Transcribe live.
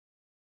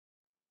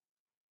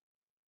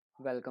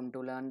Welcome to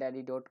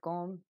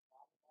learndaddy.com.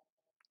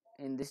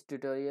 In this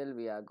tutorial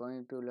we are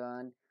going to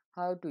learn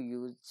how to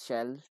use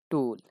shell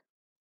tool.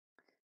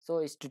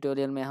 इस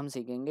tutorial में हम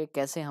सीखेंगे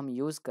कैसे हम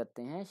use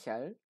करते हैं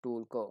shell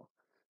tool को.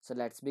 So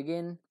let's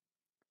begin.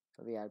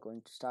 So we are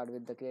going to start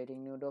with the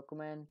creating new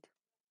document.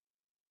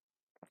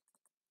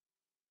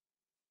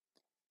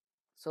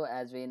 So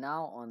as we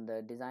now on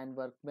the design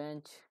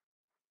workbench,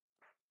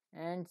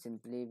 and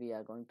simply we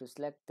are going to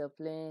select the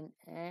plane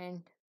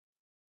and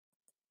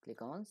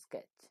click on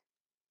sketch.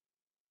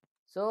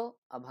 So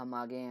अब हम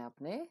आ गए हैं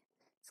अपने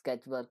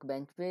sketch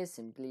workbench पे.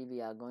 Simply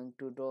we are going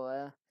to draw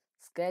a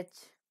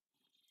sketch.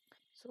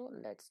 So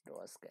let's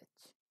draw a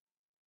sketch.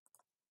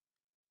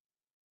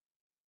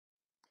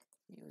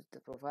 Use the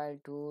profile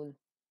tool.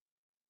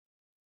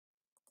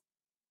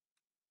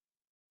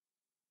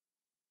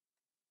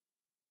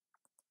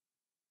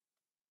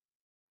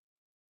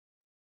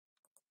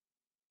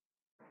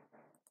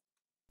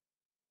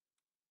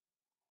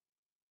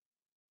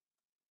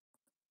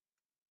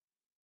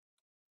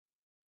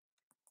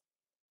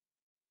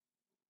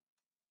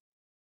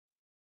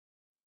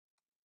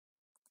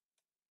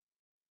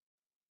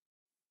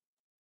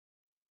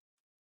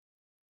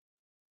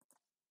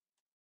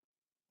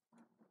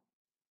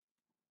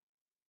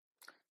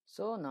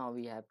 So now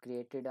we have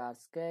created our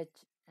sketch,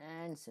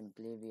 and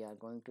simply we are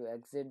going to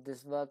exit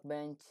this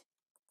workbench,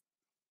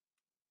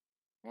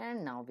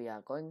 and now we are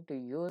going to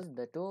use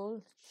the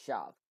tool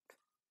shaft.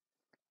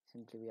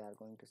 Simply we are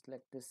going to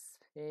select this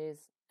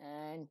face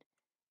and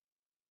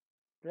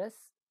press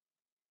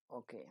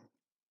OK.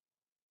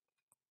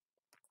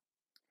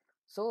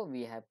 So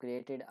we have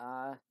created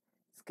our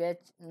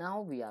sketch.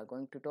 Now we are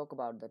going to talk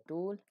about the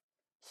tool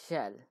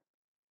shell.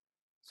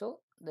 So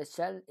the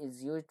shell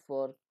is used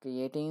for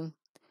creating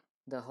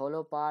the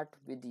hollow part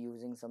with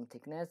using some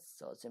thickness.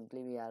 So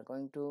simply we are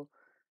going to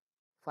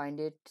find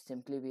it.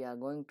 Simply we are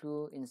going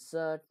to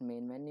insert,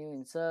 main menu,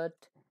 insert,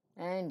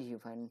 and you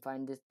can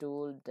find this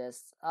tool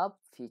dress up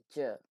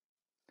feature,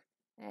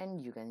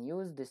 and you can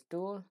use this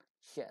tool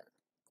shell.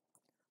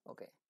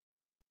 Okay,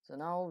 so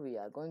now we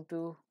are going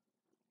to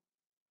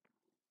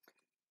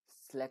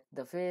select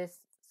the face.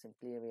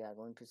 Simply we are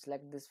going to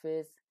select this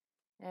face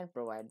and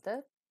provide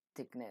the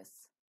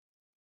thickness.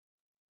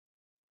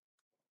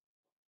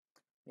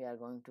 We are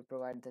going to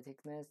provide the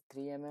thickness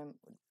 3 mm.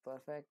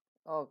 Perfect.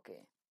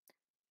 Okay,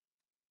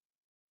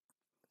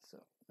 so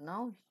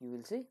now you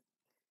will see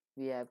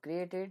we have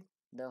created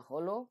the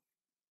hollow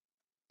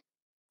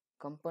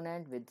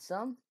component with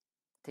some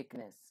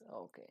thickness.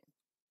 Okay,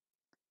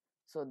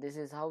 so this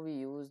is how we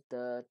use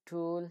the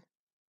tool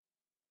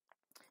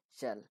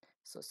shell.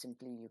 So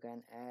simply you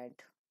can add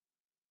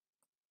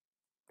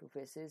two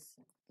faces.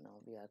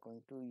 Now we are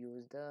going to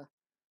use the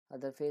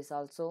other face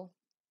also.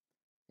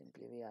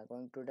 Simply we are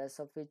going to dress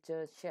up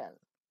feature shell.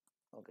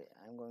 Okay,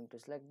 I'm going to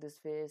select this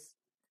face,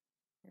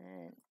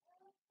 and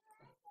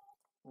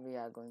we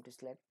are going to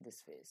select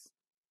this face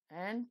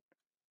and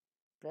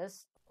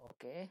press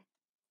OK.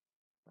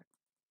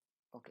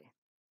 Okay,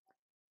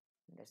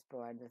 let's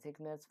provide the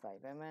thickness 5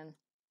 mm.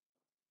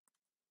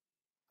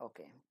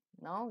 Okay,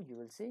 now you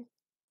will see.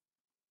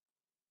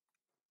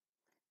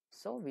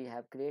 So we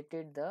have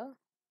created the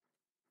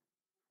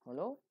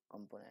hollow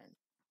component.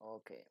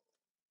 Okay,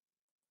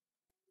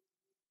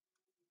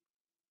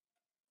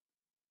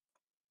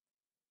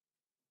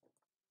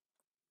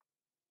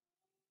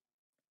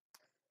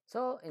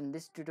 so in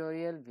this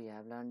tutorial we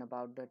have learned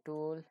about the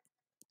tool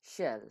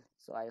shell.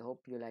 So I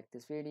hope you like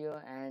this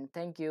video, and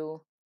thank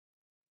you.